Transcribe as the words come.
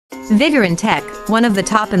Vigor and Tech, one of the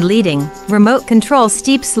top and leading remote control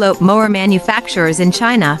steep slope mower manufacturers in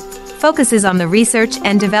China, focuses on the research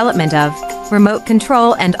and development of remote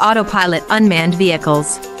control and autopilot unmanned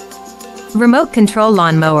vehicles. Remote control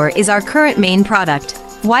lawn mower is our current main product,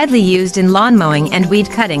 widely used in lawn mowing and weed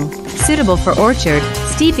cutting, suitable for orchard,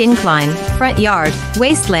 steep incline, front yard,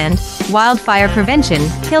 wasteland, wildfire prevention,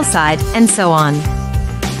 hillside, and so on.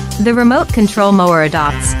 The remote control mower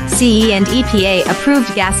adopts CE and EPA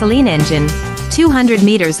approved gasoline engine, 200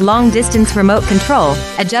 meters long distance remote control,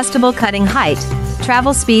 adjustable cutting height,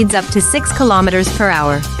 travel speeds up to 6 kilometers per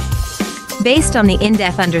hour. Based on the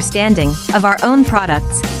in-depth understanding of our own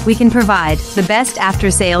products, we can provide the best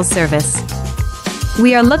after-sales service.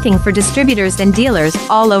 We are looking for distributors and dealers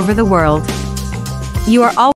all over the world. You are all